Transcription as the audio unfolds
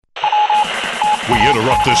We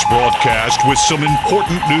interrupt this broadcast with some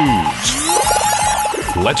important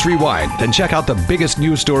news. Let's rewind and check out the biggest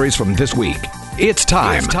news stories from this week. It's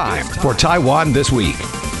time for Taiwan This Week.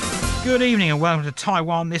 Good evening and welcome to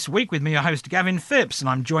Taiwan This Week with me, your host Gavin Phipps, and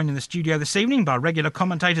I'm joined in the studio this evening by regular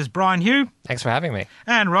commentators Brian Hugh. Thanks for having me.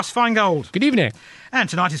 And Ross Feingold. Good evening. And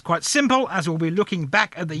tonight is quite simple, as we'll be looking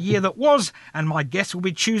back at the year that was, and my guests will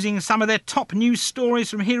be choosing some of their top news stories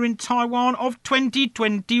from here in Taiwan of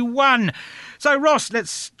 2021. So Ross,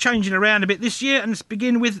 let's change it around a bit this year and let's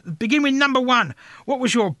begin with number one. What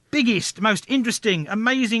was your biggest, most interesting,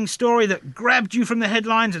 amazing story that grabbed you from the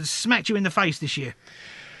headlines and smacked you in the face this year?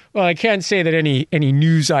 Well, I can't say that any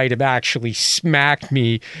news item actually smacked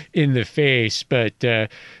me in the face, but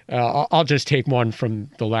I'll just take one from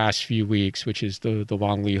the last few weeks, which is the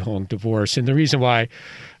Wang Lihong divorce. And the reason why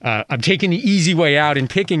I'm taking the easy way out and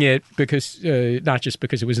picking it, because not just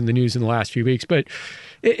because it was in the news in the last few weeks, but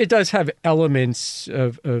it does have elements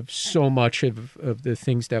of so much of the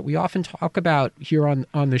things that we often talk about here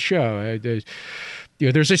on the show.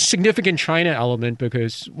 There's a significant China element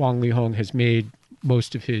because Wang Lihong has made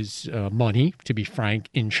most of his money, to be frank,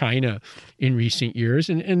 in China in recent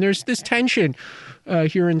years. And there's this tension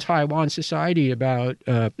here in Taiwan society about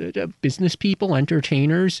business people,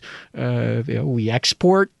 entertainers. We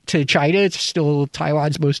export to China. It's still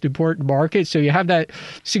Taiwan's most important market. So you have that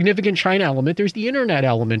significant China element. There's the internet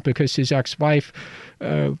element because his ex-wife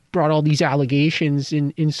brought all these allegations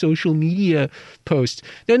in social media posts.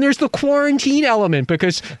 Then there's the quarantine element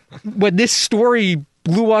because when this story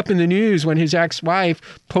blew up in the news, when his ex-wife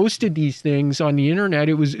posted these things on the internet,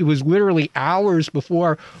 it was literally hours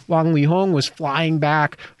before Wang Lihong was flying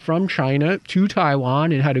back from China to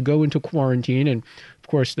Taiwan and had to go into quarantine. And of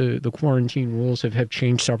course, the quarantine rules have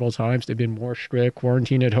changed several times. They've been more strict.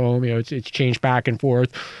 Quarantine at home, it's changed back and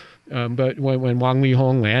forth. But when Wang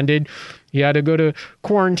Lihong landed, he had to go to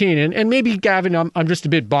quarantine. And maybe, Gavin, I'm just a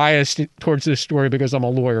bit biased towards this story because I'm a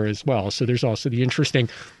lawyer as well. So there's also the interesting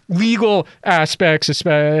legal aspects.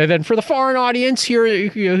 And then for the foreign audience here,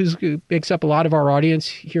 who makes up a lot of our audience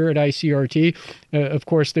here at ICRT, of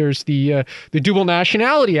course, there's the dual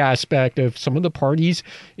nationality aspect of some of the parties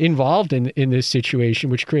involved in this situation,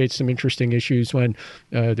 which creates some interesting issues when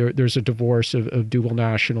there's a divorce of dual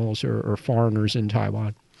nationals or foreigners in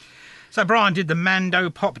Taiwan. So, Brian, did the Mando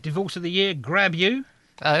Pop Divorce of the Year grab you?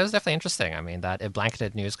 It was definitely interesting. I mean, that it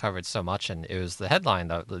blanketed news coverage so much, and it was the headline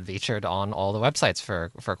that featured on all the websites for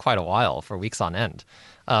quite a while, for weeks on end.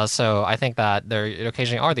 So I think that there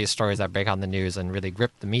occasionally are these stories that break on the news and really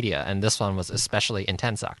grip the media, and this one was especially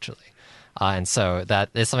intense, actually. And so that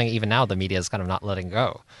is something even now the media is kind of not letting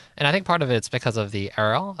go. And I think part of it's because of the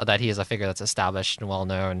era that he is a figure that's established and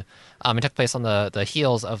well-known. It took place on the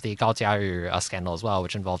heels of the Gao Jiayu scandal as well,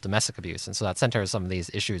 which involved domestic abuse. And so that centers some of these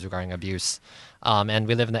issues regarding abuse. And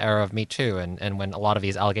we live in the era of Me Too, and when a lot of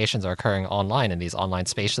these allegations are occurring online in these online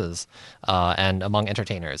spaces and among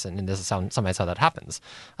entertainers, and this is sometimes how that happens.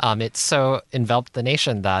 It's so enveloped the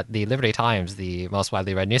nation that the Liberty Times, the most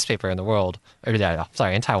widely read newspaper in the world,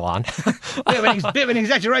 in Taiwan. bit of an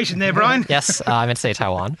exaggeration there, Brian. Yes, I meant to say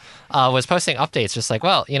Taiwan. Was posting updates just like,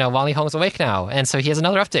 well, Wang Lihong's awake now, and so he has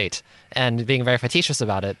another update, and being very facetious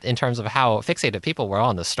about it in terms of how fixated people were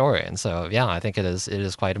on the story. And so, yeah, I think it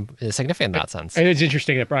is quite significant in that sense. And it's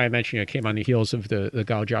interesting that Brian mentioned it came on the heels of the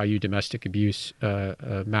Gao Jiayu domestic abuse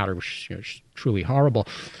matter, which is truly horrible,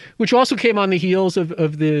 which also came on the heels of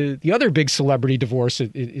the other big celebrity divorce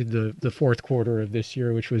in the fourth quarter of this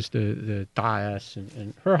year, which was the Dias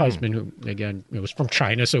and her husband, who, again, was from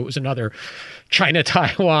China. So it was another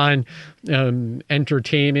China-Taiwan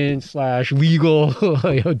entertainment / legal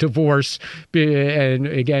divorce. And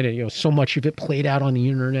again, so much of it played out on the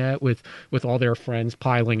internet with all their friends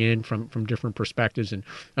piling in from different perspectives. And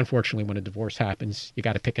unfortunately, when a divorce happens, you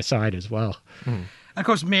got to pick a side as well. Of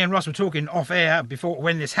course, me and Ross were talking off air before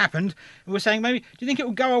when this happened. We were saying, maybe, do you think it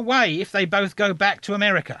will go away if they both go back to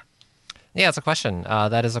America? Yeah, it's a question.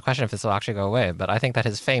 That is a question if this will actually go away. But I think that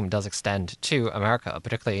his fame does extend to America,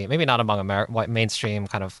 particularly maybe not among white mainstream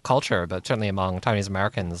kind of culture, but certainly among Taiwanese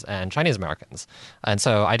Americans and Chinese Americans. And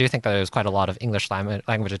so I do think that there's quite a lot of English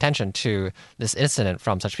language attention to this incident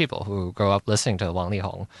from such people who grow up listening to Wang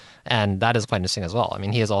Lihong. And that is quite interesting as well. I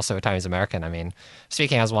mean, he is also a Taiwanese American. I mean,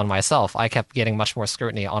 speaking as one myself, I kept getting much more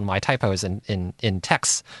scrutiny on my typos in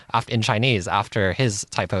texts in Chinese after his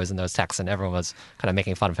typos in those texts, and everyone was kind of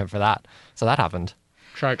making fun of him for that. So that happened.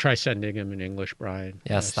 Try sending him in English, Brian.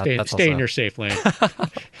 Yes, stay that's in also... your safe lane.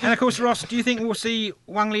 And of course, Ross, do you think we'll see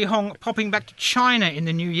Wang Lihong popping back to China in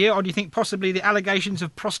the new year, or do you think possibly the allegations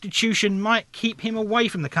of prostitution might keep him away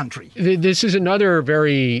from the country? This is another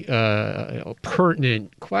very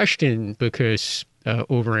pertinent question because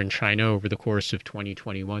over in China over the course of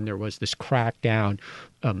 2021, there was this crackdown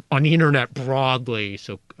on the internet broadly.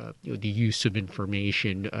 So the use of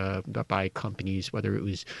information by companies, whether it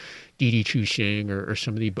was Didi Chuxing or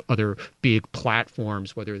some of the other big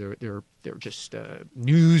platforms, whether they're just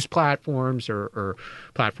news platforms or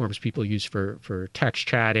platforms people use for text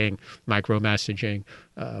chatting, micro messaging,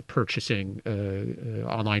 purchasing,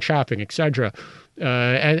 online shopping, etc.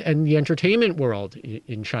 And the entertainment world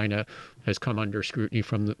in China has come under scrutiny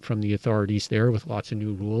from the authorities there with lots of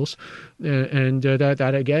new rules, and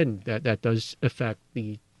that does affect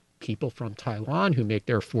the people from Taiwan who make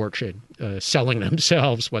their fortune selling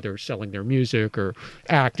themselves, whether selling their music or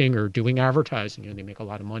acting or doing advertising. They make a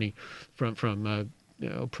lot of money from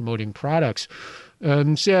promoting products.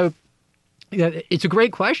 So yeah, it's a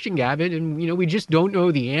great question, Gavin, and we just don't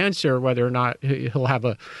know the answer whether or not he'll have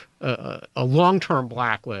a long-term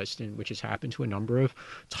blacklist, which has happened to a number of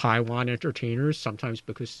Taiwan entertainers, sometimes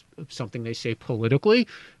because of something they say politically,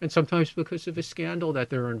 and sometimes because of a scandal that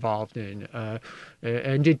they're involved in.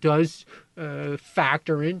 And it does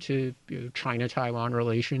factor into China-Taiwan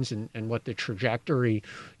relations and what the trajectory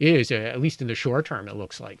is. At least in the short term, it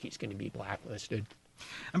looks like he's going to be blacklisted.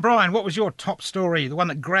 And Brian, what was your top story, the one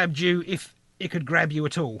that grabbed you, if it could grab you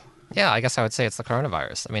at all? Yeah, I guess I would say it's the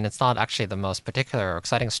coronavirus. I mean, it's not actually the most particular or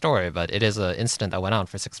exciting story, but it is an incident that went on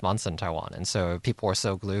for 6 months in Taiwan. And so people were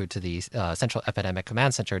so glued to the Central Epidemic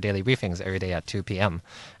Command Center daily briefings every day at 2 p.m.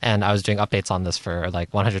 And I was doing updates on this for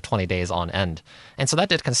like 120 days on end. And so that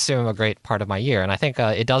did consume a great part of my year. And I think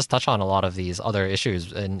it does touch on a lot of these other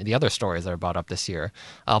issues and the other stories that are brought up this year.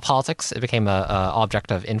 Politics, it became an object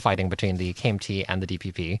of infighting between the KMT and the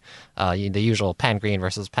DPP, the usual pan-green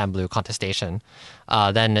versus pan-blue contestation.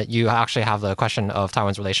 Then you actually have the question of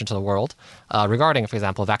Taiwan's relation to the world regarding, for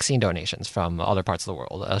example, vaccine donations from other parts of the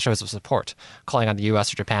world, shows of support, calling on the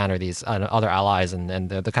U.S. or Japan or these other allies and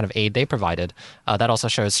the kind of aid they provided. That also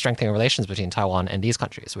shows strengthening relations between Taiwan and these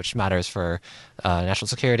countries, which matters for national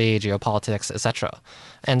security, geopolitics, etc.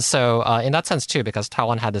 And so in that sense, too, because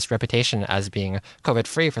Taiwan had this reputation as being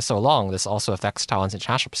COVID-free for so long, this also affects Taiwan's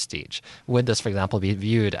international prestige. Would this, for example, be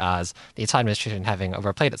viewed as the Tsai administration having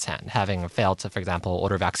overplayed its hand, having failed to, for example,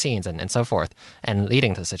 order vaccines and so forth, and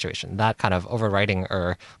leading to the situation, that kind of overriding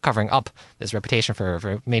or covering up this reputation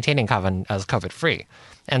for maintaining Taiwan as COVID-free.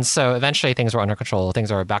 And so eventually things were under control.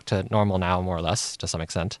 Things are back to normal now, more or less, to some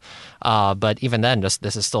extent. But even then,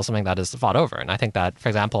 this is still something that is fought over. And I think that, for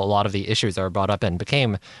example, a lot of the issues that were brought up and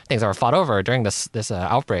became things that were fought over during this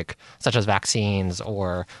outbreak, such as vaccines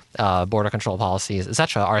or border control policies,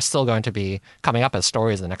 etc., are still going to be coming up as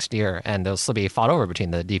stories the next year, and they'll still be fought over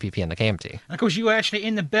between the DPP and the KMT. And of course, you were actually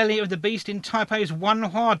in the belly of the beast in Taipei's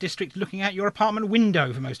Wanhua district, looking out your apartment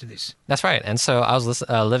window for most of this. That's right. And so I was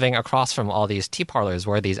living across from all these tea parlors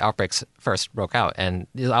where these outbreaks first broke out, and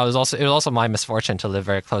it was also my misfortune to live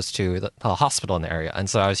very close to the hospital in the area, and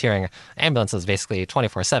so I was hearing ambulances basically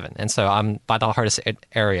 24/7, and so I'm by the hardest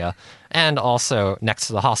area, and also next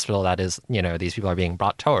to the hospital that is these people are being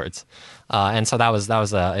brought towards, and so it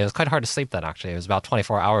was quite hard to sleep then. Actually, it was about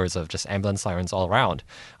 24 hours of just ambulance sirens all around.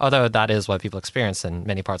 Although that is what people experience in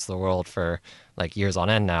many parts of the world for like years on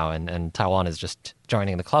end now, and Taiwan is just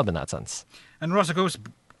joining the club in that sense. And Ross, of course,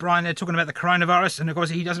 Brian, they're talking about the coronavirus, and of course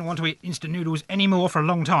he doesn't want to eat instant noodles anymore for a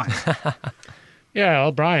long time. Yeah,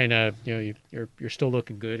 well, Brian, you're still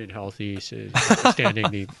looking good and healthy, so notwithstanding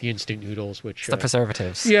the instant noodles, which it's the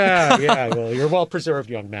preservatives. Yeah. Well, you're well preserved,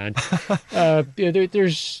 young man.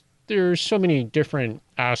 There's so many different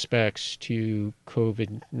aspects to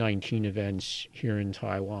COVID-19 events here in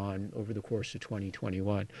Taiwan over the course of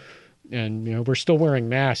 2021. And, we're still wearing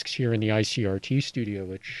masks here in the ICRT studio,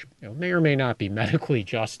 which may or may not be medically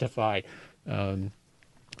justified. And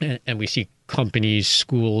we see companies,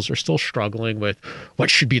 schools are still struggling with what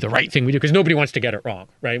should be the right thing we do, because nobody wants to get it wrong,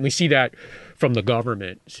 right? And we see that from the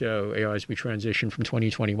government. So as we transition from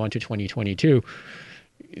 2021 to 2022,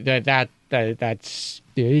 that's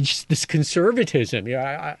it's this conservatism.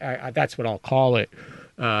 That's what I'll call it.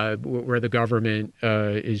 Where the government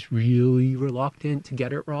is really reluctant to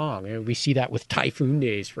get it wrong. And we see that with typhoon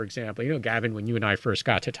days, for example. Gavin, when you and I first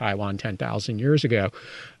got to Taiwan 10,000 years ago,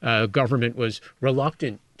 government was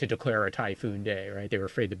reluctant to declare a typhoon day, right? They were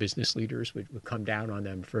afraid the business leaders would come down on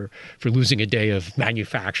them for losing a day of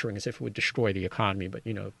manufacturing as if it would destroy the economy. But,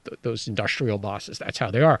 those industrial bosses, that's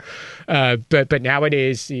how they are. But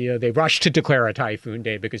nowadays, they rush to declare a typhoon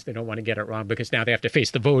day because they don't want to get it wrong, because now they have to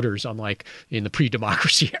face the voters, unlike in the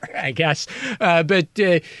pre-democracy era, I guess. But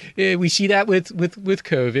we see that with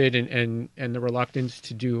COVID and the reluctance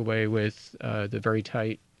to do away with the very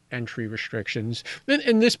tight entry restrictions.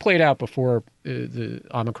 And this played out before the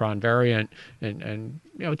Omicron variant. And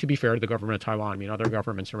to be fair to the government of Taiwan, I mean, other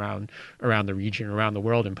governments around the region, around the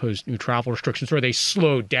world imposed new travel restrictions where they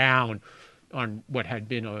slowed down on what had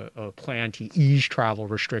been a plan to ease travel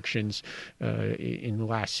restrictions in the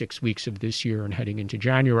last 6 weeks of this year and heading into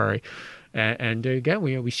January. And again,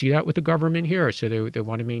 we see that with the government here. So they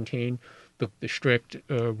want to maintain the strict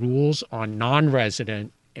rules on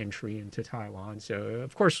non-resident entry into Taiwan. So,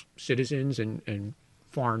 of course, citizens and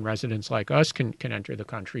foreign residents like us can enter the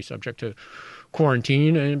country subject to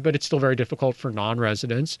quarantine, but it's still very difficult for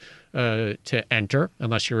non-residents to enter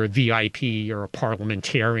unless you're a VIP or a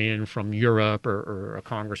parliamentarian from Europe or a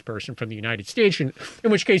congressperson from the United States, in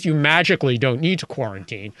which case you magically don't need to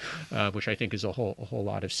quarantine, which I think is a whole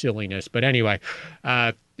lot of silliness. But anyway,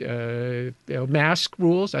 mask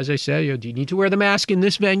rules, as I said, do you need to wear the mask in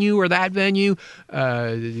this venue or that venue?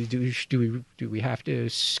 Do we have to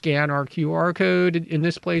scan our QR code in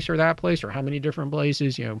this place or that place, or how many different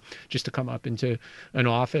places, just to come up into an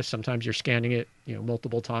office? Sometimes you're scanning it,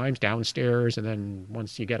 multiple times downstairs, and then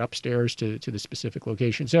once you get upstairs to the specific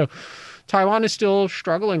location. So Taiwan is still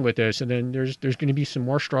struggling with this, and then there's going to be some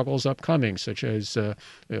more struggles upcoming, such as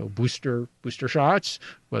booster shots,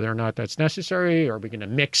 whether or not that's necessary. Are we going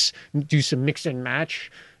to do some mix and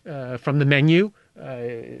match from the menu?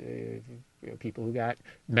 People who got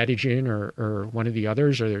Medigen or one of the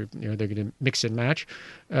others, or they're going to mix and match,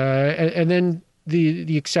 and then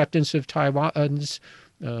the acceptance of Taiwan's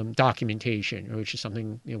documentation, which is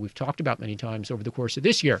something we've talked about many times over the course of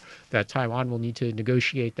this year, that Taiwan will need to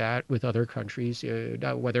negotiate that with other countries,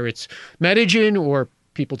 whether it's Medigen or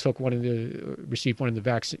people received one of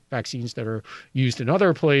the vaccines that are used in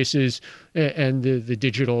other places, and the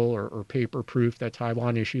digital or paper proof that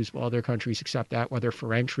Taiwan issues, while other countries accept that, whether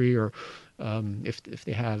for entry or if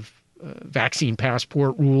they have vaccine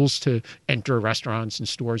passport rules to enter restaurants and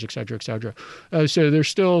stores, et cetera, et cetera. So there's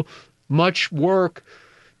still much work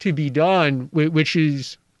to be done, which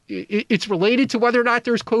is it's related to whether or not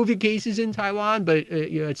there's COVID cases in Taiwan, but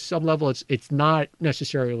at some level, it's not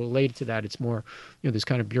necessarily related to that. It's more, this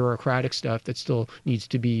kind of bureaucratic stuff that still needs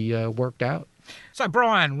to be worked out. So,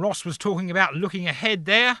 Brian, Ross was talking about looking ahead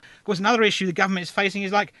there. Of course, another issue the government is facing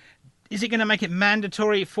is is it going to make it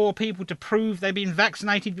mandatory for people to prove they've been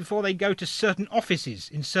vaccinated before they go to certain offices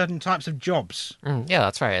in certain types of jobs? Yeah,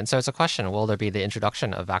 that's right. And so it's a question, will there be the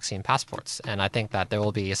introduction of vaccine passports? And I think that there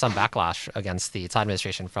will be some backlash against the Tsai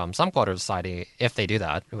administration from some quarters of society if they do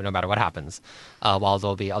that, no matter what happens, while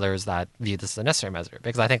there'll be others that view this as a necessary measure.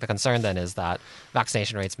 Because I think the concern then is that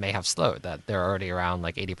vaccination rates may have slowed, that they're already around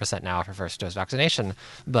 80% now for first dose vaccination,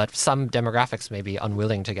 but some demographics may be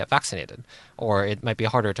unwilling to get vaccinated, or it might be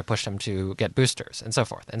harder to push them to get boosters and so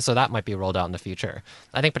forth. And so that might be rolled out in the future.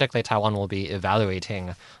 I think particularly Taiwan will be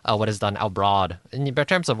evaluating what is done abroad. In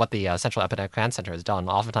terms of what the Central Epidemic Command Center has done,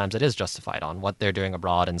 oftentimes it is justified on what they're doing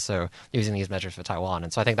abroad, and so using these measures for Taiwan.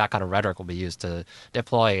 And so I think that kind of rhetoric will be used to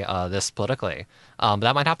deploy this politically. But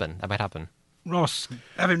that might happen. Ross,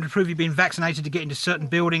 having to prove you've been vaccinated to get into certain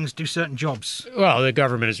buildings, do certain jobs. Well, the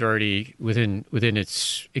government is already, within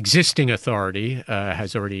its existing authority,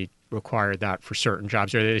 has already required that for certain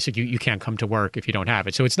jobs. They said you can't come to work if you don't have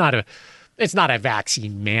it. So it's not a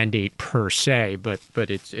vaccine mandate per se, but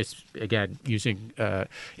it's again using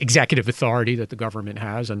executive authority that the government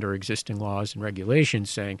has under existing laws and regulations,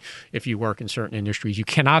 saying if you work in certain industries, you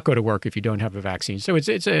cannot go to work if you don't have a vaccine. So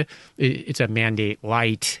it's a mandate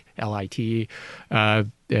light, LIT.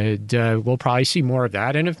 We'll probably see more of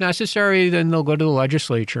that, and if necessary, then they'll go to the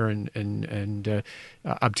legislature and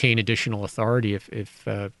obtain additional authority if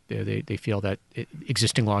they feel that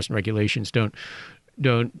existing laws and regulations don't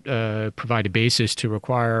provide a basis to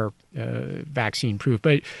require vaccine proof.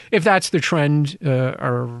 But if that's the trend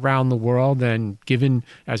around the world, then given,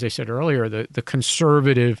 as I said earlier, the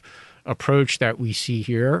conservative approach that we see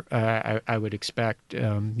here, I would expect,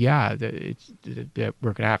 that we're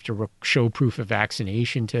going to have to show proof of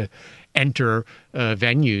vaccination to enter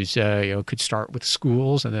venues. Could start with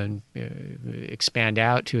schools and then expand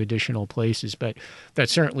out to additional places. But that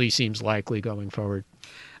certainly seems likely going forward.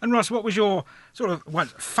 And Ross, what was your sort of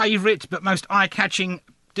favourite but most eye-catching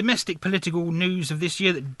domestic political news of this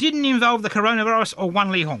year that didn't involve the coronavirus or Wan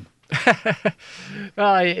Lihong?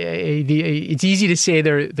 It's easy to say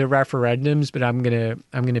the referendums, but I'm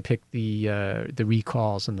gonna pick the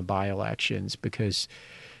recalls and the by-elections because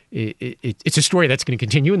it's a story that's going to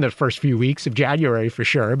continue in the first few weeks of January for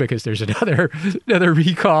sure, because there's another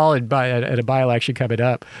recall and a by-election coming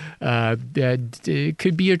up. That it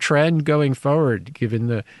could be a trend going forward, given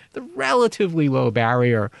the relatively low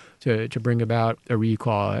barrier to bring about a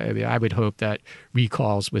recall. I mean, I would hope that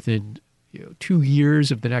recalls within 2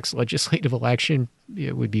 years of the next legislative election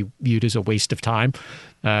would be viewed as a waste of time.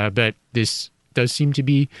 But this does seem to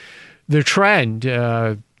be the trend.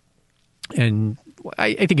 And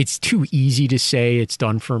I think it's too easy to say it's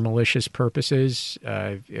done for malicious purposes.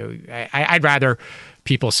 I'd rather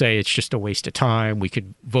people say it's just a waste of time. We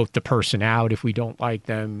could vote the person out if we don't like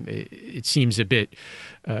them. It seems a bit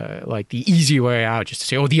like the easy way out, just to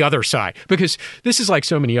say, the other side. Because this is like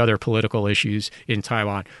so many other political issues in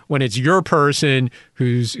Taiwan. When it's your person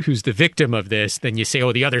who's the victim of this, then you say,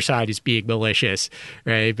 the other side is being malicious,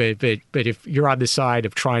 right? But if you're on the side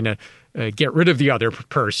of trying to get rid of the other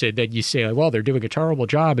person, then you say, they're doing a terrible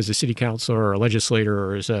job as a city councilor or a legislator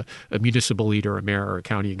or as a municipal leader, a mayor or a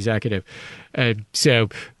county executive. So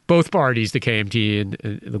both parties, the KMT and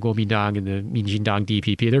the Kuomintang and the Minjindang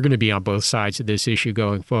DPP, they're going to be on both sides of this issue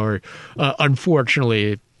going forward.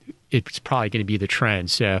 Unfortunately, it's probably going to be the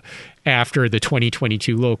trend. So after the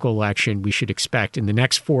 2022 local election, we should expect in the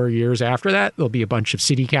next 4 years after that, there'll be a bunch of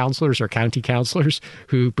city councilors or county councilors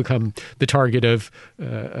who become the target of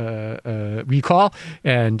recall.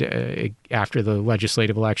 And after the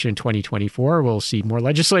legislative election in 2024, we'll see more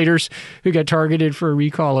legislators who get targeted for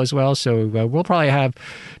recall as well. So we'll probably have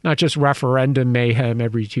not just referendum mayhem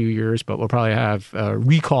every 2 years, but we'll probably have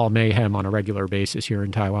recall mayhem on a regular basis here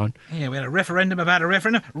in Taiwan. Yeah, we had a referendum about a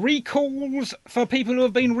referendum. Recalls for people who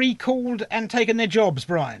have been recalled and taken their jobs,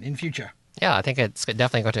 Brian, in future. Yeah, I think it's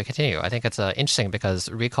definitely going to continue. I think it's interesting because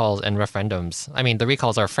recalls and referendums, the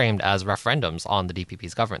recalls are framed as referendums on the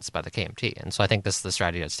DPP's governance by the KMT. And so I think this is the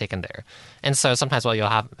strategy that's taken there. And so sometimes what you'll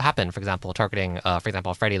have happen, for example, targeting,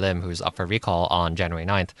 Freddie Lim, who's up for recall on January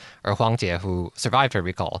 9th, or Huang Jie, who survived her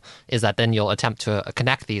recall, is that then you'll attempt to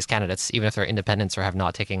connect these candidates, even if they're independents or have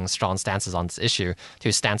not taken strong stances on this issue,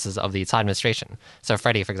 to stances of the Tsai administration. So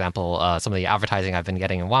Freddie, for example, some of the advertising I've been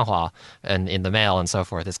getting in Wanhua and in the mail and so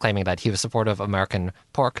forth is claiming that he was supportive of American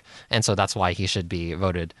pork, and so that's why he should be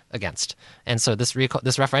voted against. And so this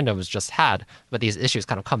referendum was just had, but these issues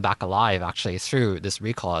kind of come back alive actually through this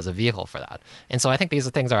recall as a vehicle for that. And so I think these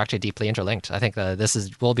things are actually deeply interlinked. I think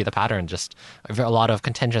will be the pattern, just a lot of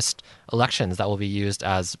contentious elections that will be used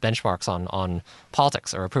as benchmarks on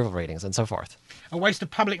politics or approval ratings and so forth. A waste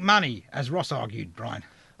of public money, as Ross argued, Brian.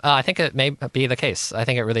 I think it may be the case. I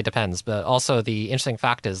think it really depends. But also the interesting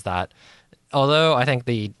fact is that although I think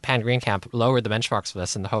the Pan-Green camp lowered the benchmarks for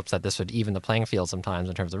this in the hopes that this would even the playing field sometimes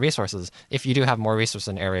in terms of resources, if you do have more resources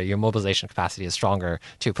in an area, your mobilization capacity is stronger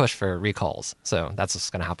to push for recalls. So that's what's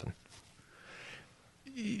going to happen.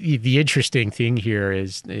 The interesting thing here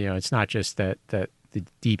is, it's not just that the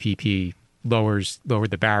DPP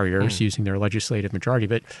lowered the barriers using their legislative majority,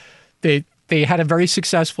 but they had a very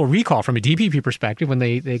successful recall from a DPP perspective when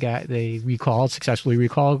they successfully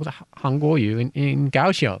recalled Han Kuo-yu in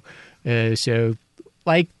Kaohsiung. So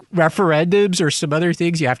like referendums or some other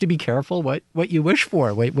things, you have to be careful what you wish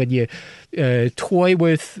for. When you toy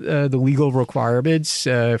with the legal requirements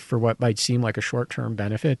for what might seem like a short-term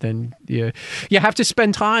benefit, then you have to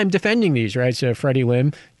spend time defending these, right? So Freddie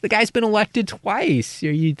Lim, the guy's been elected twice.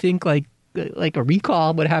 You'd think like a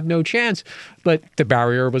recall would have no chance, but the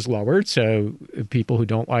barrier was lowered. So people who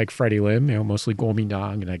don't like Freddie Lim, mostly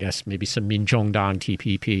Kuomintang and I guess maybe some Minjongdang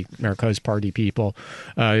TPP, America's party people,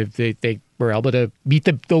 they were able to meet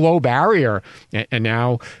the low barrier. And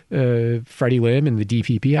now Freddie Lim and the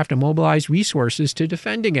DPP have to mobilize resources to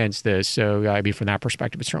defend against this. So, from that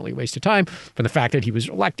perspective, it's certainly a waste of time. From the fact that he was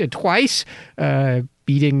elected twice,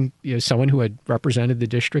 beating someone who had represented the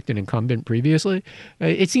district, an incumbent previously,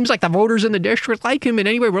 it seems like the voters in the district like him. And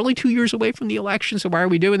anyway, we're only 2 years away from the election, so why are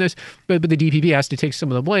we doing this? But the DPP has to take some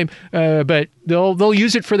of the blame. But they'll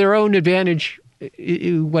use it for their own advantage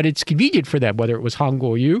when it's convenient for them, whether it was Han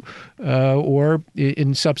Kuo-yu or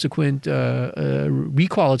in subsequent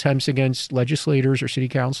recall attempts against legislators or city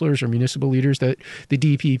councilors or municipal leaders that the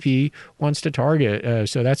DPP wants to target.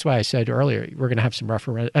 So that's why I said earlier, we're going to have some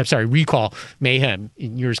recall mayhem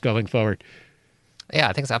in years going forward. Yeah,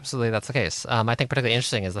 I think absolutely that's the case. I think particularly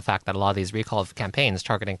interesting is the fact that a lot of these recall campaigns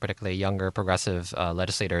targeting particularly younger progressive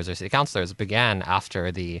legislators or city councilors began after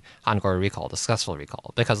the Han Kuo recall, the successful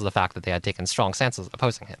recall, because of the fact that they had taken strong stances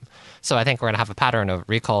opposing him. So I think we're going to have a pattern of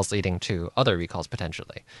recalls leading to other recalls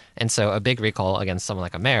potentially. And so a big recall against someone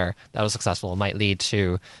like a mayor that was successful might lead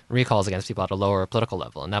to recalls against people at a lower political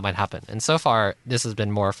level, and that might happen. And so far, this has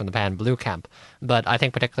been more from the pan-blue camp, but I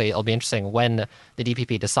think particularly it'll be interesting when the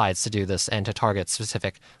DPP decides to do this and to target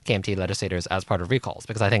specific KMT legislators as part of recalls,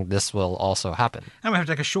 because I think this will also happen. And we have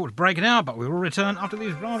to take a short break now, but we will return after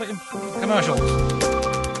these rather important commercials.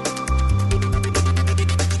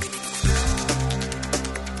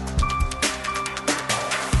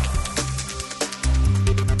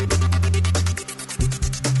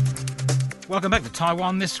 Welcome back to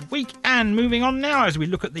Taiwan This Week, and moving on now as we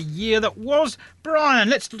look at the year that was. Brian,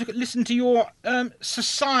 let's listen to your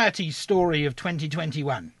society story of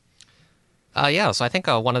 2021. So I think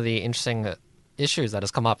one of the interesting issues that has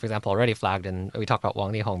come up, for example, already flagged, and we talked about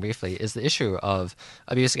Wang Lihong briefly, is the issue of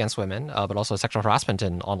abuse against women, but also sexual harassment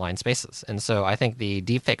in online spaces. And so I think the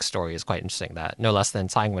deepfake story is quite interesting, that no less than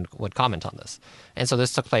Tsai Ing-wen would comment on this. And so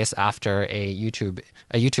this took place after a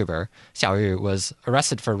YouTuber, Xiao Yu, was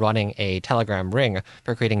arrested for running a Telegram ring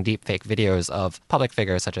for creating deepfake videos of public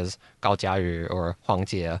figures such as Gao Jiayu or Huang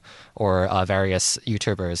Jie, or various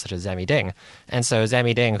YouTubers such as Zami Ding. And so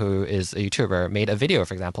Zami Ding, who is a YouTuber, made a video,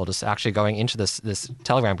 for example, just actually going into this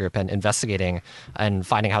Telegram group and investigating and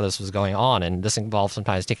finding how this was going on. And this involved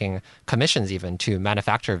sometimes taking commissions even to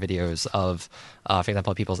manufacture videos of, for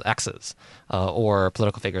example, people's exes or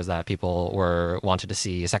political figures that people wanted to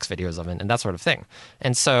see sex videos of and that sort of thing.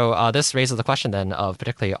 And so this raises the question then of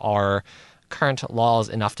particularly are current laws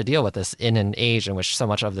enough to deal with this in an age in which so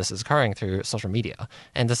much of this is occurring through social media.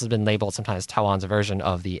 And this has been labeled sometimes Taiwan's version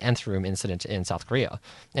of the Nth Room incident in South Korea.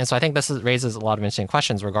 And so I think this raises a lot of interesting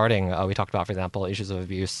questions regarding, we talked about, for example, issues of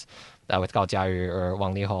abuse with Gao Jiayu or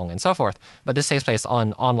Wang Lihong and so forth. But this takes place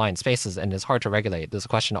on online spaces and is hard to regulate. There's a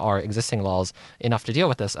question, are existing laws enough to deal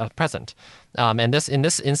with this at present? And in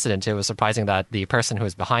this incident, it was surprising that the person who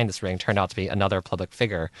was behind this ring turned out to be another public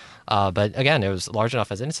figure. But again, it was large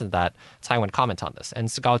enough as an incident that Tsai would comment on this.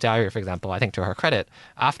 And Gao Jiayu, for example, I think to her credit,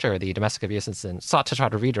 after the domestic abuse incident, sought to try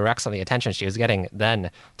to redirect some of the attention she was getting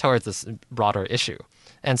then towards this broader issue.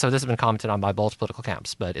 And so this has been commented on by both political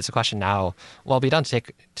camps, but it's a question now, what will be done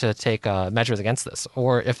to take measures against this,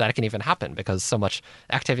 or if that can even happen, because so much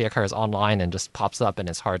activity occurs online and just pops up and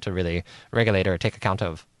it's hard to really regulate or take account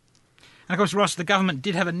of. And of course, Ross, the government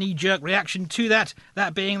did have a knee-jerk reaction to that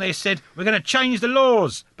being they said, we're going to change the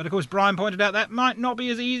laws. But of course, Brian pointed out that might not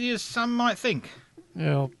be as easy as some might think.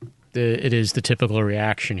 Well, it is the typical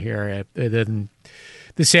reaction here. The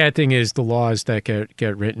sad thing is the laws that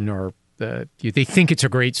get written are they think it's a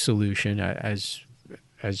great solution, as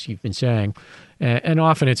you've been saying, and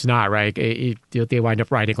often it's not, right? They wind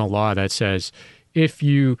up writing a law that says if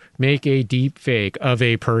you make a deep fake of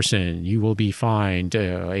a person, you will be fined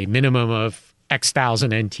a minimum of X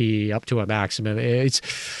thousand NT up to a maximum. It's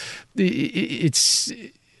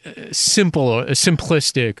a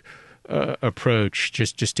simplistic approach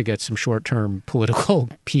just to get some short-term political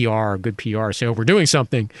PR, good PR. So we're doing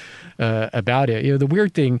something about it. The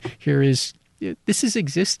weird thing here is this has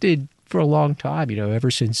existed for a long time.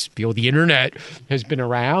 Ever since the internet has been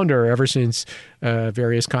around, or ever since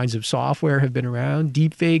various kinds of software have been around,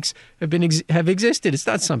 deepfakes have existed. It's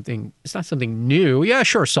not something new. Yeah,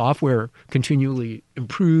 sure, software continually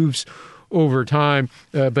improves over time,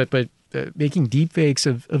 but making deepfakes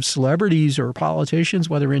of celebrities or politicians,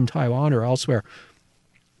 whether in Taiwan or elsewhere,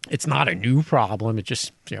 it's not a new problem. It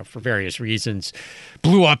just, for various reasons,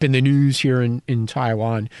 blew up in the news here in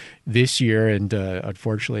Taiwan this year. And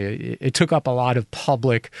unfortunately, it took up a lot of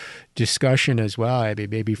public discussion as well. I mean,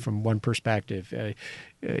 maybe from one perspective,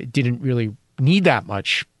 it didn't really need that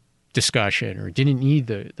much discussion, or didn't need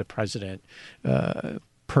the president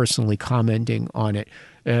personally commenting on it.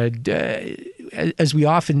 As we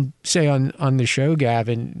often say on the show,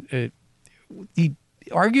 Gavin, the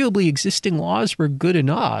arguably existing laws were good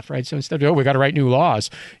enough, right? So instead of, we got to write new laws,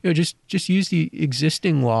 just use the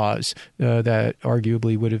existing laws that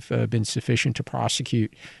arguably would have been sufficient to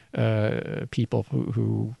prosecute people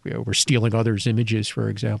who were stealing others' images, for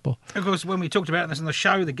example. Of course, when we talked about this on the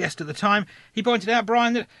show, the guest at the time, he pointed out,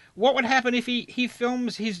 Brian, that what would happen if he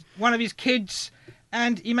films one of his kids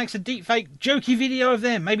and he makes a deepfake jokey video of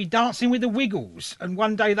them, maybe dancing with the Wiggles, and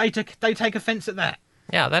one day they take offence at that.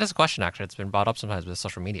 Yeah, that is a question, actually. It's been brought up sometimes with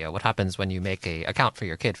social media. What happens when you make an account for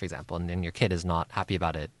your kid, for example, and then your kid is not happy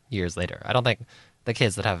about it years later? I don't think the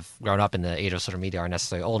kids that have grown up in the age of social media are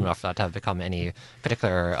necessarily old enough for that to have become any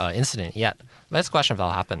particular incident yet. But it's a question if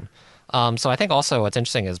that'll happen. So I think also what's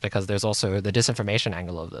interesting is because there's also the disinformation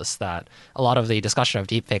angle of this, that a lot of the discussion of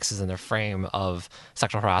deepfakes is in the frame of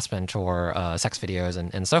sexual harassment or sex videos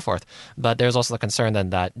and so forth. But there's also the concern then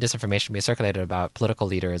that disinformation will be circulated about political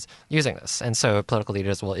leaders using this. And so political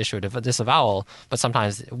leaders will issue a disavowal, but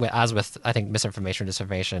sometimes, as with, I think, misinformation,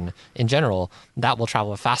 disinformation in general, that will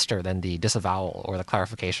travel faster than the disavowal or the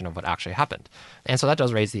clarification of what actually happened. And so that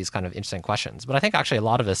does raise these kind of interesting questions. But I think actually a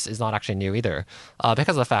lot of this is not actually new either,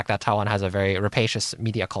 because of the fact that Taiwan has a very rapacious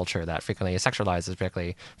media culture that frequently sexualizes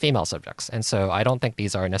particularly female subjects. And so I don't think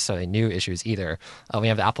these are necessarily new issues either. We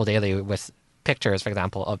have the Apple Daily with pictures, for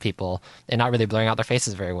example, of people and not really blurring out their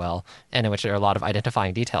faces very well, and in which there are a lot of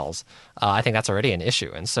identifying details. I think that's already an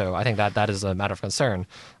issue. And so I think that is a matter of concern.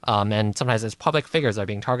 And sometimes it's public figures that are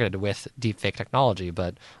being targeted with deepfake technology,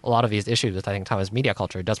 but a lot of these issues with, I think, Taiwan's media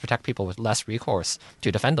culture does protect people with less recourse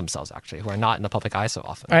to defend themselves, actually, who are not in the public eye so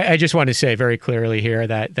often. I just want to say very clearly here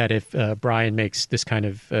that if Brian makes this kind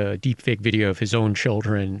of deepfake video of his own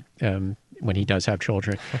children, when he does have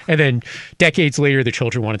children, and then decades later the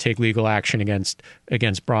children want to take legal action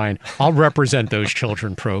against Brian, I'll represent those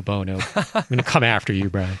children pro bono. I'm going to come after you,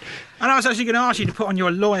 Brian. And I was actually going to ask you to put on your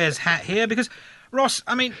lawyer's hat here, because Ross,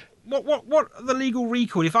 I mean, what the legal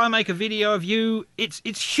record? If I make a video of you, it's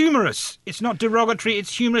humorous. It's not derogatory.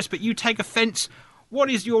 It's humorous, but you take offence. What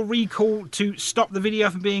is your recall to stop the video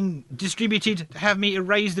from being distributed, to have me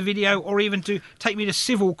erase the video, or even to take me to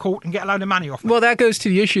civil court and get a load of money off me? Well, that goes to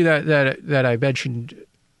the issue that I mentioned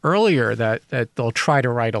earlier, that they'll try to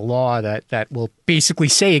write a law that will basically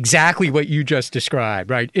say exactly what you just described,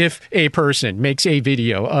 right? If a person makes a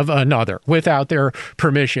video of another without their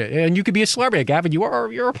permission, and you could be a celebrity, Gavin,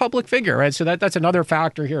 you're a public figure, right? So that's another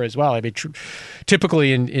factor here as well. I mean,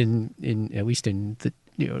 typically in at least in the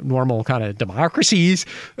normal kind of democracies,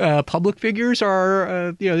 public figures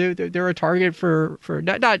are they're a target for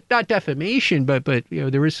not defamation, but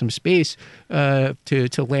there is some space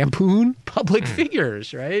to lampoon public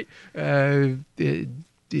figures, right?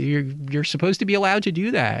 You're supposed to be allowed to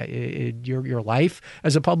do that. Your life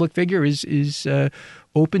as a public figure is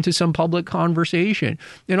open to some public conversation.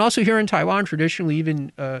 And also here in Taiwan, traditionally,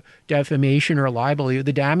 even defamation or libel,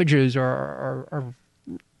 the damages are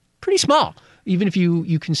pretty small. Even if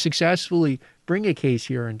you can successfully bring a case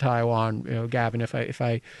here in Taiwan, Gavin, if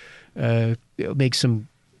I make some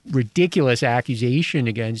ridiculous accusation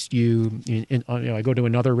against you, I go to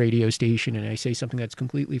another radio station and I say something that's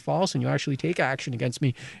completely false, and you actually take action against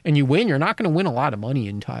me and you win, you're not going to win a lot of money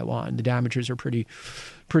in Taiwan. The damages are pretty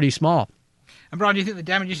small. And Brian, do you think the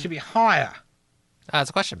damages should be higher? It's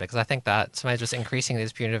a question, because I think that sometimes just increasing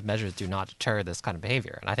these punitive measures do not deter this kind of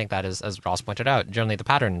behavior. And I think that is, as Ross pointed out, generally the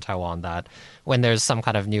pattern in Taiwan, that when there's some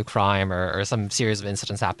kind of new crime or some series of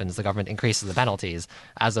incidents happens, the government increases the penalties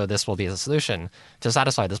as though this will be the solution to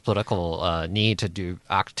satisfy this political need to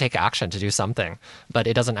take action, to do something. But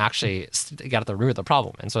it doesn't actually get at the root of the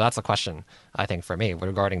problem. And so that's a question, I think, for me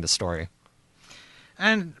regarding the story.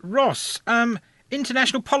 And Ross,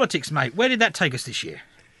 international politics, mate, where did that take us this year?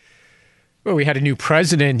 Well, we had a new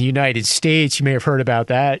president in the United States. You may have heard about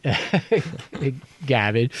that,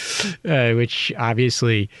 Gavin, which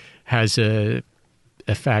obviously has an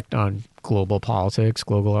effect on global politics,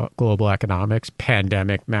 global economics,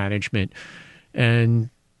 pandemic management. And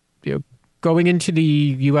going into the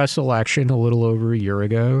U.S. election a little over a year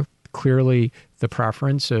ago, clearly the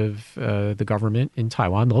preference of the government in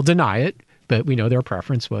Taiwan, they'll deny it, but we know their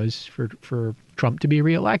preference was for Trump to be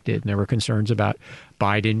reelected. And there were concerns about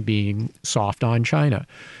Biden being soft on China.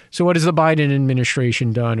 So what has the Biden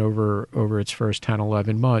administration done over its first 10,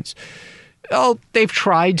 11 months? Well, they've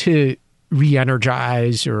tried to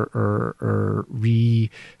re-energize or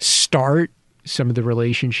restart some of the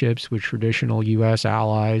relationships with traditional U.S.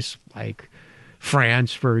 allies, like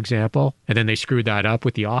France, for example. And then they screwed that up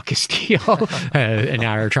with the AUKUS deal. And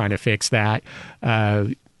now they're trying to fix that.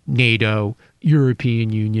 NATO, European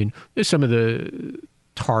Union, some of the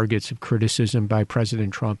targets of criticism by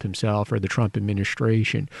President Trump himself or the Trump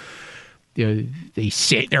administration. They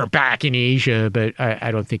say they're back in Asia, but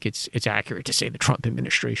I don't think it's accurate to say the Trump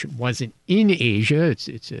administration wasn't in Asia.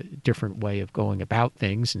 It's a different way of going about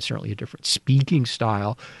things, and certainly a different speaking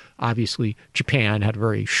style. Obviously, Japan had a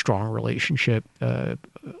very strong relationship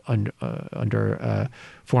under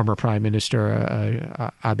former Prime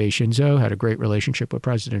Minister Abe Shinzo, had a great relationship with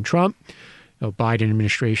President Trump. The Biden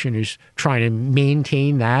administration is trying to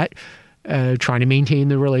maintain that, trying to maintain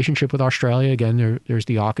the relationship with Australia. Again, there's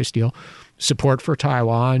the AUKUS deal. support for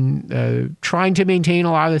Taiwan, trying to maintain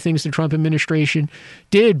a lot of the things the Trump administration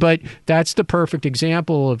did. But that's the perfect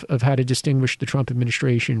example of how to distinguish the Trump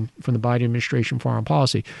administration from the Biden administration foreign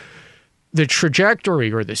policy. The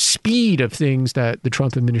trajectory or the speed of things that the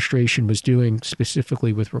Trump administration was doing,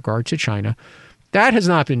 specifically with regard to China, that has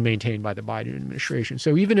not been maintained by the Biden administration.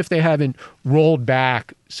 So even if they haven't rolled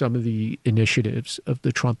back some of the initiatives of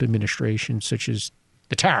the Trump administration, such as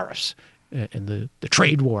the tariffs and the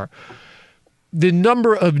trade war, the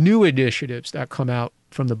number of new initiatives that come out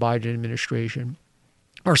from the Biden administration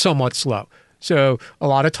are somewhat slow. So a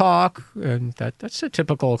lot of talk, and that's a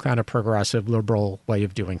typical kind of progressive liberal way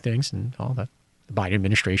of doing things, and all that. The Biden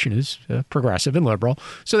administration is progressive and liberal.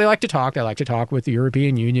 So they like to talk. They like to talk with the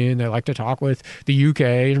European Union. They like to talk with the UK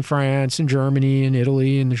and France and Germany and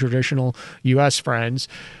Italy and the traditional U.S. friends.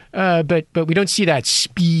 But we don't see that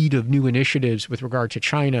speed of new initiatives with regard to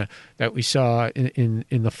China that we saw in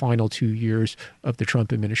the final 2 years of the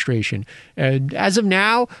Trump administration. And as of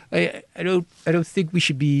now, I don't think we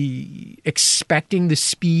should be expecting the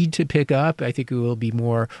speed to pick up. I think it will be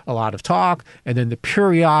more a lot of talk, and then the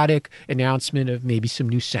periodic announcement of maybe some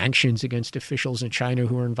new sanctions against officials in China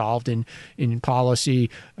who are involved in policy.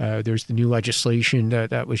 There's the new legislation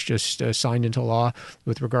that was just signed into law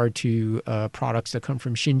with regard to products that come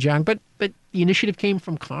from Xinjiang. But the initiative came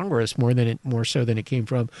from Congress more so than it came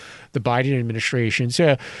from the Biden administration.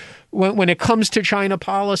 So when it comes to China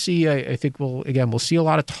policy, I think we'll see a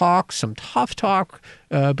lot of talk, some tough talk,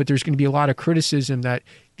 but there's going to be a lot of criticism that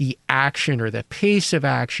the action or the pace of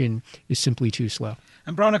action is simply too slow.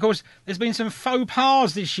 And Brian, of course, there's been some faux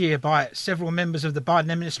pas this year by several members of the Biden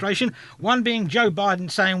administration, one being Joe Biden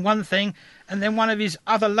saying one thing, and then one of his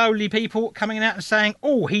other lowly people coming out and saying,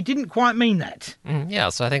 oh, he didn't quite mean that. Yeah,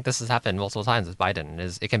 so I think this has happened multiple times with Biden.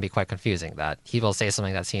 It can be quite confusing that he will say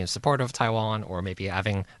something that seems supportive of Taiwan or maybe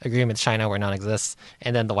having agreement with China where none exists,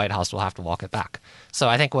 and then the White House will have to walk it back. So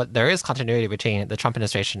I think there is continuity between the Trump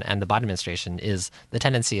administration and the Biden administration is the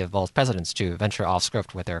tendency of both presidents to venture off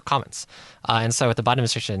script with their comments. And so with the Biden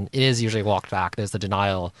administration, it is usually walked back. There's the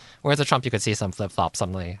denial. Whereas with Trump, you could see some flip-flop,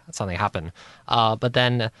 something happen. But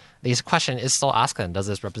then the question is still asking, does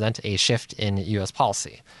this represent a shift in U.S.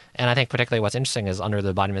 policy? And I think particularly what's interesting is under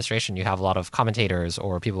the Biden administration, you have a lot of commentators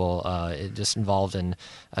or people just involved in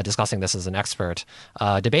discussing this as an expert,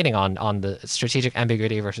 debating on the strategic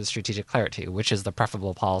ambiguity versus strategic clarity, which is the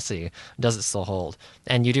preferable policy, does it still hold?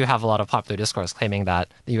 And you do have a lot of popular discourse claiming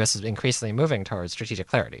that the U.S. is increasingly moving towards strategic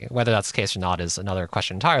clarity. Whether that's the case or not is another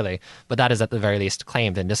question entirely, but that is at the very least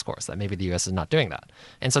claimed in discourse that maybe the U.S. is not doing that.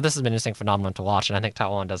 And so this has been an interesting phenomenon to watch, and I think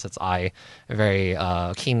Taiwan does its eye very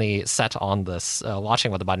keenly set on this,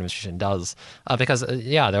 watching what the Biden administration does, because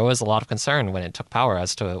there was a lot of concern when it took power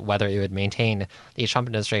as to whether it would maintain the Trump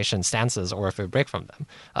administration stances or if it would break from them,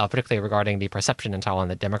 particularly regarding the perception in Taiwan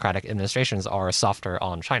that democratic administrations are softer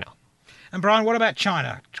on China. And Brian, what about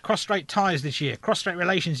China? Cross-strait ties this year, cross-strait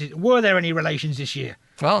relations. Were there any relations this year?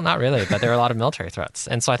 Well, not really, but there are a lot of military threats.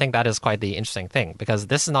 And so I think that is quite the interesting thing, because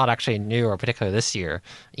this is not actually new, or particularly this year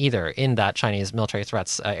either, in that Chinese military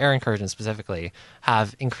threats, air incursions specifically,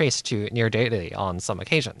 have increased to near daily on some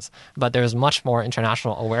occasions. But there's much more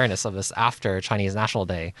international awareness of this after Chinese National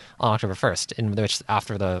Day on October 1st, in which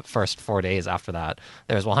after the first 4 days after that,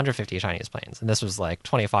 there was 150 Chinese planes. And this was like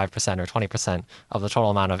 25% or 20% of the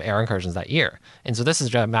total amount of air incursions that year. And so this is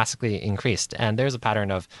dramatically increased. And there's a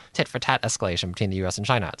pattern of tit-for-tat escalation between the U.S. and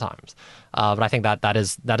China at times. But I think that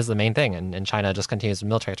is the main thing. And China just continues with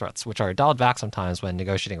military threats, which are dialed back sometimes when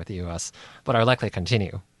negotiating with the U.S., but are likely to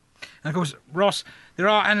continue. And of course, Ross, there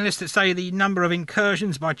are analysts that say the number of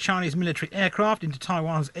incursions by Chinese military aircraft into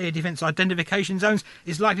Taiwan's air defense identification zones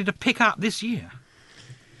is likely to pick up this year.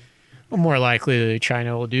 Well, more likely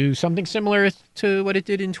China will do something similar to what it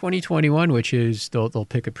did in 2021, which is they'll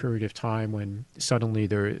pick a period of time when suddenly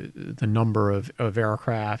the number of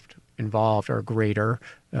aircraft involved are greater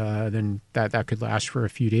than that could last for a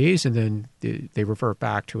few days, and then they revert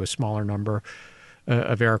back to a smaller number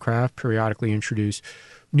of aircraft, periodically introduce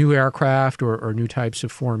new aircraft or new types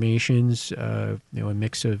of formations, a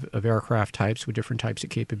mix of aircraft types with different types of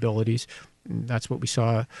capabilities. And that's what we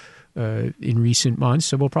saw in recent months.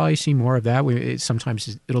 So we'll probably see more of that.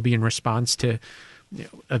 Sometimes it'll be in response to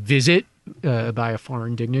a visit by a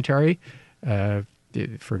foreign dignitary.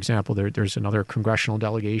 For example, there's another congressional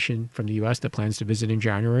delegation from the U.S. that plans to visit in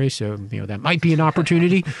January. So, that might be an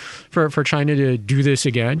opportunity for China to do this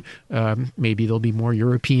again. Maybe there'll be more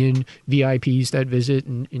European VIPs that visit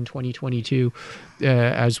in 2022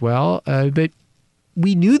 as well. But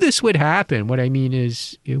we knew this would happen. What I mean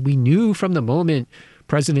is we knew from the moment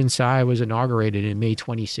President Tsai was inaugurated in May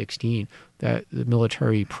 2016 that the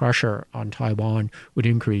military pressure on Taiwan would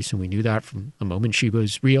increase, and we knew that from the moment she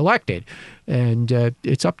was reelected. And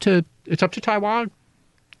it's up to Taiwan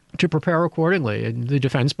to prepare accordingly. And the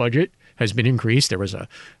defense budget has been increased. There was a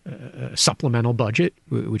supplemental budget,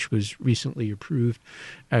 which was recently approved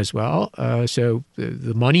as well. So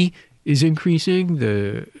the money is increasing.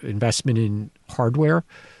 The investment in hardware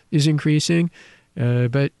is increasing.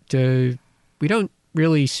 But we don't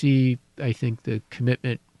really see, I think, the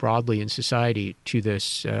commitment broadly in society to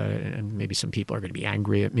this, and maybe some people are going to be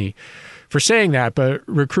angry at me for saying that, but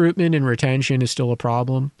recruitment and retention is still a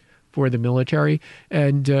problem for the military.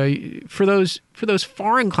 And for those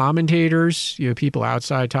foreign commentators, people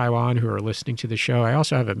outside Taiwan who are listening to the show, I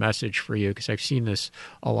also have a message for you, because I've seen this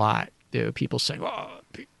a lot. People say, well,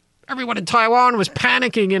 everyone in Taiwan was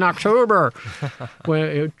panicking in October.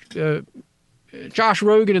 When, Josh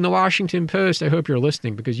Rogan in the Washington Post, I hope you're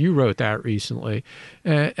listening because you wrote that recently.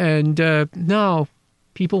 No,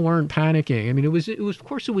 people weren't panicking. I mean, it was of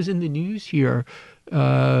course it was in the news here,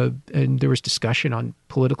 and there was discussion on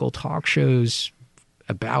political talk shows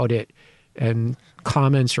about it, and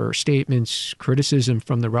comments or statements, criticism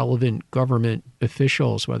from the relevant government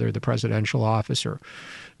officials, whether the presidential office or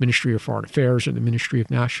Ministry of Foreign Affairs or the Ministry of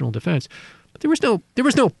National Defense. But there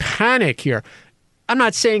was no panic here. I'm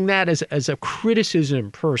not saying that as a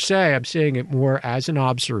criticism per se. I'm saying it more as an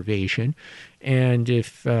observation. And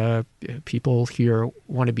if people here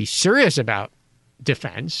want to be serious about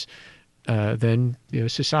defense, then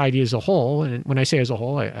society as a whole, and when I say as a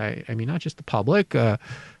whole, I mean not just the public,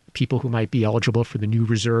 people who might be eligible for the new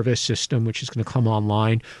reservist system, which is going to come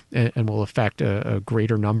online and will affect a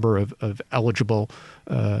greater number of eligible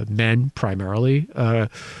men primarily.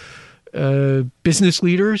 Business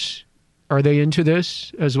leaders, are they into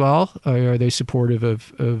this as well? Are they supportive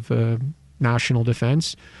of national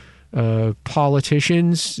defense?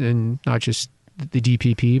 Politicians, and not just the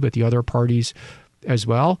DPP, but the other parties as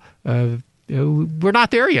well. We're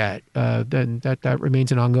not there yet. Then that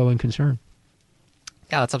remains an ongoing concern.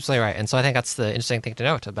 Yeah, that's absolutely right. And so I think that's the interesting thing to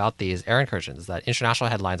note about these air incursions, that international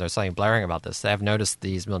headlines are suddenly blaring about this. They have noticed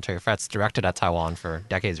these military threats directed at Taiwan for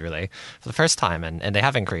decades, really, for the first time, and they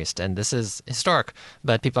have increased. And this is historic,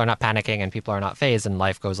 but people are not panicking and people are not phased, and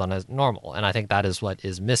life goes on as normal. And I think that is what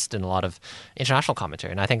is missed in a lot of international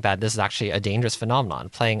commentary. And I think that this is actually a dangerous phenomenon,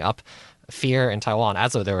 playing up fear in Taiwan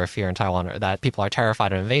as though there were fear in Taiwan, or that people are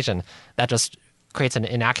terrified of invasion. That just creates an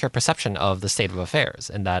inaccurate perception of the state of affairs,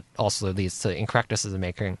 and that also leads to incorrect decision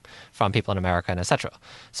making from people in America and etc.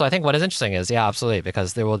 So I think what is interesting is, yeah, absolutely,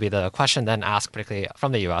 because there will be the question then asked, particularly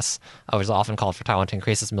from the U.S., which is often called for Taiwan to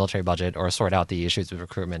increase its military budget or sort out the issues with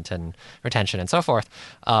recruitment and retention and so forth.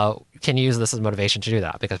 Can you use this as motivation to do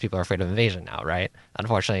that? Because people are afraid of invasion now, right?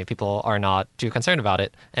 Unfortunately, people are not too concerned about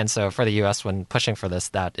it, and so for the U.S., when pushing for this,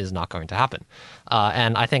 that is not going to happen.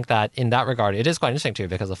 And I think that in that regard, it is quite interesting too,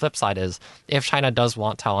 because the flip side is, if China does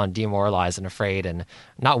want Taiwan demoralized and afraid and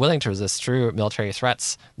not willing to resist true military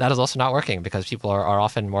threats, that is also not working, because people are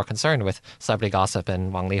often more concerned with celebrity gossip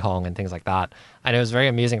and Wang Lihong and things like that. And it was very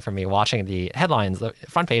amusing for me watching the headlines, the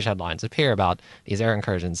front page headlines appear about these air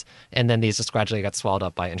incursions, and then these just gradually get swallowed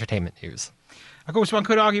up by entertainment news. Of course, one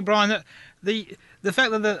could argue, Brian, that the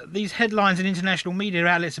fact that these headlines in international media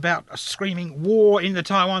outlets about a screaming war in the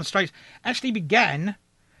Taiwan Straits actually began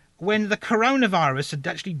when the coronavirus had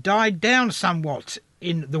actually died down somewhat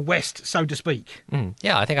in the West, so to speak.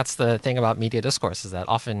 Yeah, I think that's the thing about media discourse, is that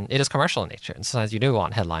often it is commercial in nature. And sometimes you do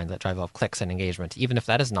want headlines that drive up clicks and engagement, even if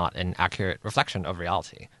that is not an accurate reflection of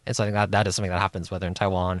reality. And so I think that is something that happens whether in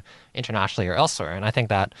Taiwan, internationally, or elsewhere. And I think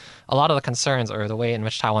that a lot of the concerns, or the way in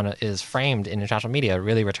which Taiwan is framed in international media,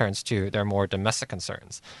 really returns to their more domestic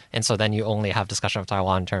concerns. And so then you only have discussion of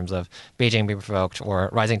Taiwan in terms of Beijing being provoked or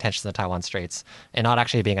rising tensions in the Taiwan Straits, and not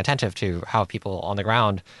actually being attentive to how people on the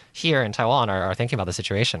ground here in Taiwan are thinking about the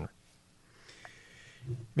situation.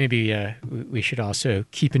 Maybe we should also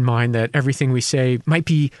keep in mind that everything we say might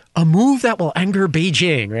be a move that will anger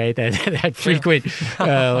Beijing, right? That frequent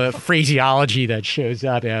phraseology that shows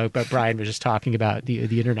up. But Brian was just talking about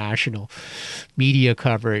the international media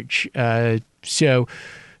coverage. So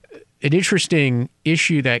an interesting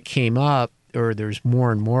issue that came up, or there's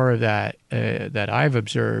more and more of that that I've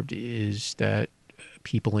observed, is that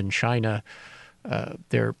people in China,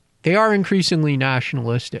 they are increasingly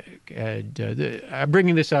nationalistic. And I'm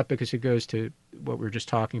bringing this up because it goes to what we were just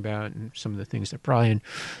talking about and some of the things that Brian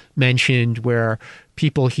mentioned, where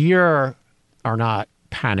people here are not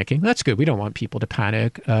panicking. That's good. We don't want people to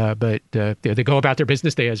panic. But they go about their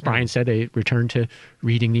business. As Brian said, they return to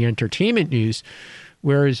reading the entertainment news.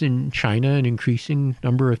 Whereas in China, an increasing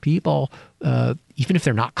number of people, even if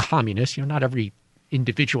they're not communists, not every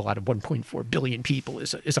individual out of 1.4 billion people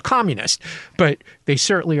is a communist. But they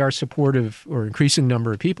certainly are supportive, or increasing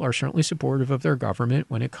number of people are certainly supportive of their government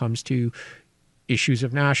when it comes to issues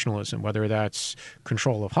of nationalism, whether that's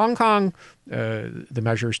control of Hong Kong, the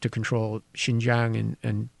measures to control Xinjiang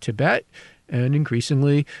and Tibet, and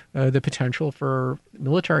increasingly the potential for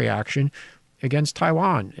military action against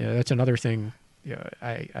Taiwan. That's another thing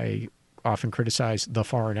I often criticize the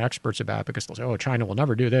foreign experts about, because they'll say, oh, China will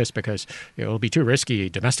never do this because it'll be too risky,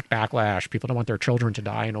 domestic backlash, people don't want their children to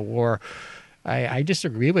die in a war. I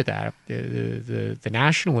disagree with that. The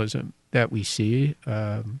nationalism that we see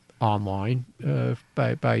online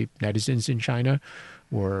by netizens in China,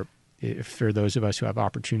 or for those of us who have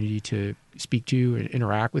opportunity to speak to and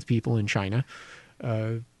interact with people in China,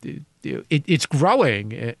 it's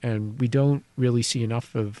growing, and we don't really see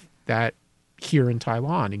enough of that here in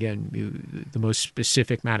Taiwan. Again, the most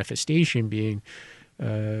specific manifestation being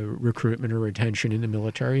recruitment or retention in the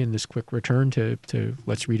military, and this quick return to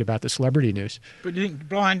let's read about the celebrity news. But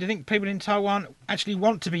Brian, do you think people in Taiwan actually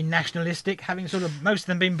want to be nationalistic, having sort of most of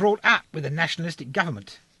them been brought up with a nationalistic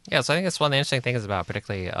government? Yeah, so I think that's one of the interesting things about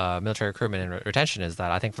particularly military recruitment and retention, is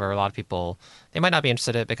that I think for a lot of people, they might not be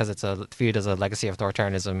interested in it because it's viewed as a legacy of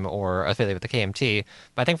authoritarianism or affiliated with the KMT.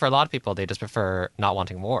 But I think for a lot of people, they just prefer not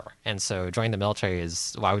wanting war. And so joining the military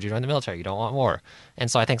is, why would you join the military? You don't want war. And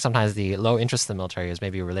so I think sometimes the low interest in the military is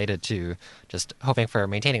maybe related to just hoping for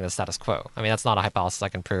maintaining the status quo. I mean, that's not a hypothesis I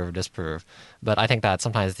can prove or disprove. But I think that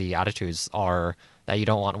sometimes the attitudes are that you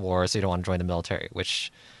don't want war, so you don't want to join the military,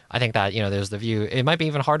 which I think that, there's the view, it might be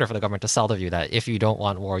even harder for the government to sell the view that if you don't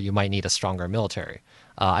want war, you might need a stronger military.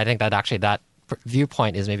 I think that actually that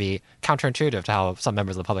viewpoint is maybe counterintuitive to how some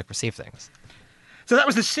members of the public perceive things. So that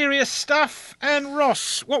was the serious stuff. And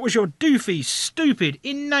Ross, what was your doofy, stupid,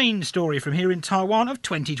 inane story from here in Taiwan of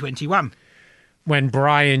 2021? When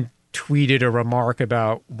Brian tweeted a remark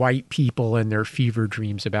about white people and their fever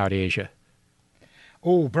dreams about Asia.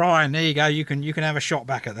 Oh, Brian, there you go. You can have a shot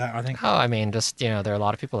back at that, I think. Oh, I mean, just, there are a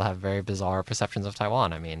lot of people that have very bizarre perceptions of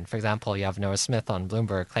Taiwan. I mean, for example, you have Noah Smith on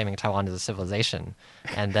Bloomberg claiming Taiwan is a civilization.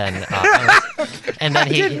 And then, I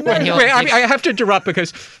have to interrupt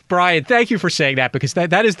because, Brian, thank you for saying that, because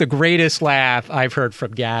that is the greatest laugh I've heard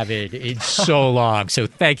from Gavin in so long. So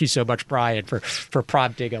thank you so much, Brian, for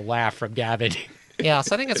prompting a laugh from Gavin. Yeah,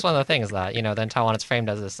 so I think it's one of the things that, then Taiwan is framed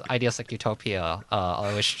as this idealistic utopia,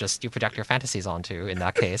 which just you project your fantasies onto in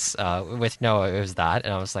that case. With Noah, it was that.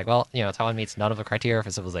 And I was like, well, Taiwan meets none of the criteria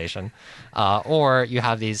for civilization. Or you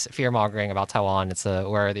have these fear-mongering about Taiwan. It's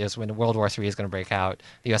where when World War III is going to break out,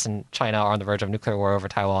 the U.S. and China are on the verge of nuclear war over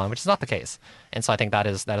Taiwan, which is not the case. And so I think that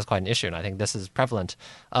is quite an issue. And I think this is prevalent,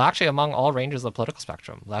 actually, among all ranges of the political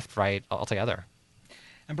spectrum, left, right, altogether.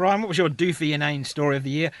 And Brian, what was your doofy, inane story of the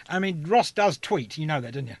year? I mean, Ross does tweet. You know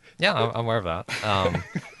that, don't you? Yeah, I'm aware of that.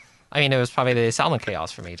 I mean, it was probably the salmon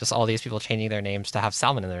chaos for me. Just all these people changing their names to have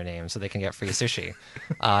salmon in their names so they can get free sushi.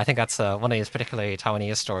 I think that's one of these particularly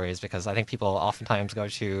Taiwanese stories, because I think people oftentimes go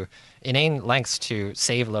to inane lengths to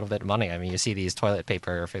save a little bit of money. I mean, you see these toilet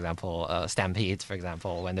paper, for example, stampedes, for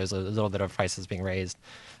example, when there's a little bit of prices being raised.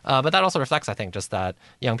 But that also reflects, I think, just that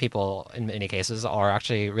young people, in many cases, are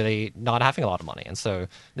actually really not having a lot of money. And so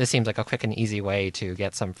this seems like a quick and easy way to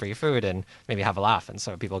get some free food and maybe have a laugh. And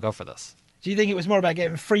so people go for this. Do you think it was more about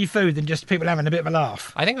getting free food than just people having a bit of a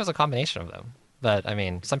laugh? I think it was a combination of them. But, I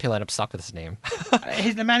mean, some people end up stuck with his name.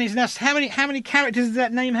 The man is nuts. How many characters does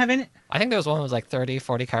that name have in it? I think there was one that was like 30,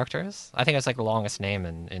 40 characters. I think it's like the longest name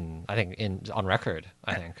on record,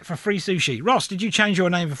 I think. For free sushi. Ross, did you change your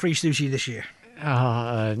name for free sushi this year?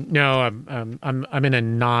 No, I'm in a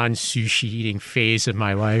non-sushi eating phase of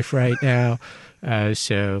my life right now.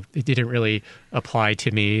 So it didn't really apply to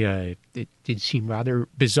me. It did seem rather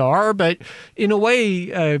bizarre, but in a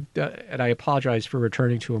way, and I apologize for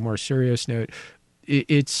returning to a more serious note,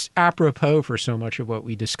 it's apropos for so much of what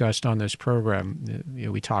we discussed on this program.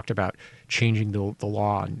 We talked about changing the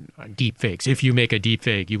law on deep fakes. If you make a deep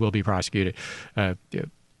fake, you will be prosecuted.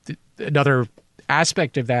 Another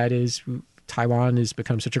aspect of that is Taiwan has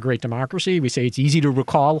become such a great democracy. We say it's easy to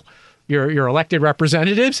recall your elected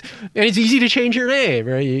representatives, and it's easy to change your name.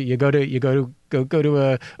 Right? You go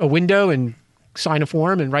to a window and sign a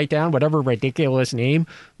form and write down whatever ridiculous name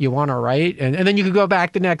you want to write, and then you can go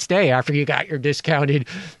back the next day after you got your discounted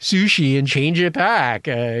sushi and change it back,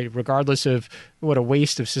 regardless of what a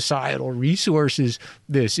waste of societal resources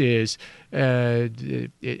this is.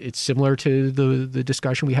 It's similar to the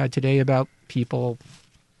discussion we had today about people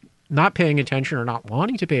not paying attention or not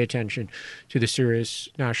wanting to pay attention to the serious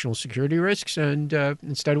national security risks, and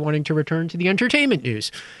instead wanting to return to the entertainment news.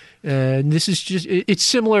 And this is just, it's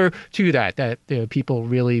similar to that people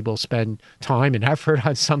really will spend time and effort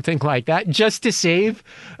on something like that just to save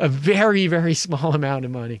a very, very small amount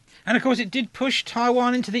of money. And of course, it did push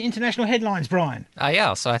Taiwan into the international headlines, Brian.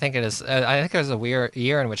 Yeah, so I think it is. I think it was a weird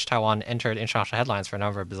year in which Taiwan entered international headlines for a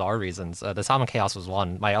number of bizarre reasons. The Salmon Chaos was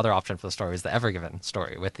one. My other option for the story was the Ever Given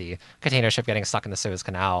story, with the container ship getting stuck in the Suez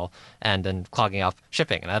Canal and then clogging up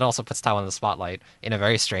shipping. And that also puts Taiwan in the spotlight in a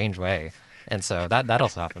very strange way. And so that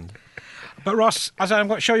also happened. But Ross, as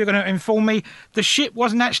I'm sure you're going to inform me, the ship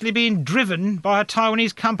wasn't actually being driven by a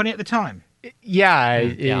Taiwanese company at the time.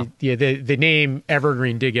 The name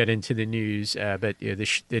Evergreen did get into the news, but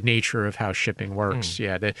the nature of how shipping works,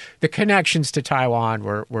 the connections to Taiwan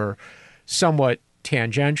were somewhat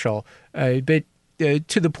tangential, but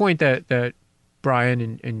to the point that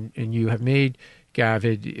Brian and you have made,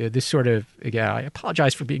 Gavid, this sort of, again, I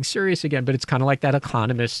apologize for being serious again, but it's kind of like that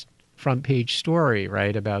Economist front page story,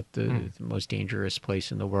 right, about the most dangerous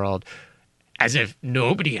place in the world, as if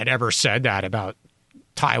nobody had ever said that about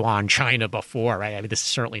Taiwan, China before, right? I mean, this is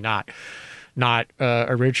certainly not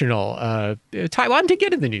original. Taiwan did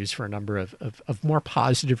get in the news for a number of more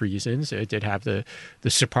positive reasons. It did have the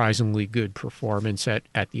surprisingly good performance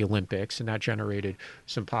at the Olympics, and that generated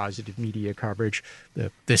some positive media coverage.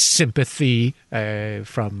 The sympathy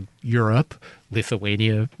from Europe,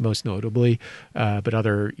 Lithuania most notably, but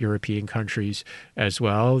other European countries as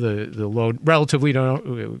well. The low, relatively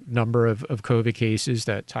low number of COVID cases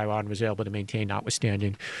that Taiwan was able to maintain,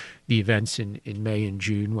 notwithstanding the events in May and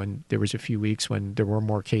June, when there was a few weeks when there were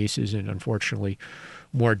more cases and unfortunately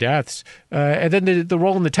more deaths. And then the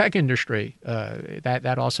role in the tech industry,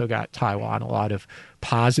 that also got Taiwan a lot of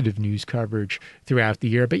positive news coverage throughout the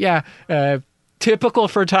year. But typical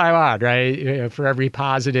for Taiwan, right? For every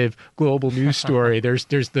positive global news story, there's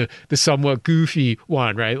the somewhat goofy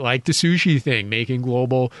one, right? Like the sushi thing making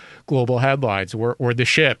global headlines, or the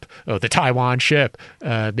ship, the Taiwan ship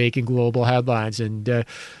making global headlines. And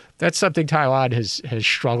that's something Taiwan has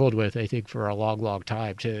struggled with, I think, for a long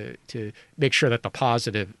time, to make sure that the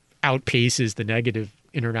positive outpaces the negative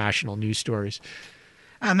international news stories.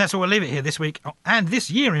 And that's where we'll leave it here this week, and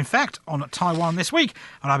this year, in fact, on Taiwan This Week.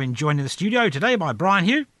 And I've been joined in the studio today by Brian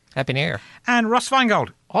Hugh. Happy New Year. And Ross Feingold.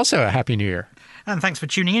 Also a Happy New Year. And thanks for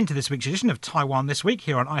tuning in to this week's edition of Taiwan This Week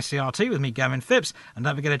here on ICRT with me, Gavin Phipps. And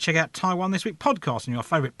don't forget to check out Taiwan This Week podcast on your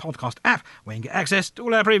favourite podcast app, where you can get access to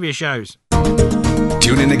all our previous shows.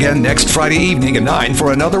 Tune in again next Friday evening at 9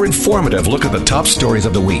 for another informative look at the top stories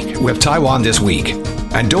of the week with Taiwan This Week.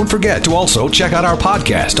 And don't forget to also check out our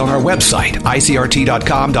podcast on our website, icrt.com.tw.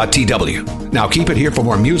 Now keep it here for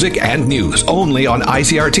more music and news only on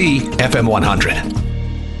ICRT FM 100.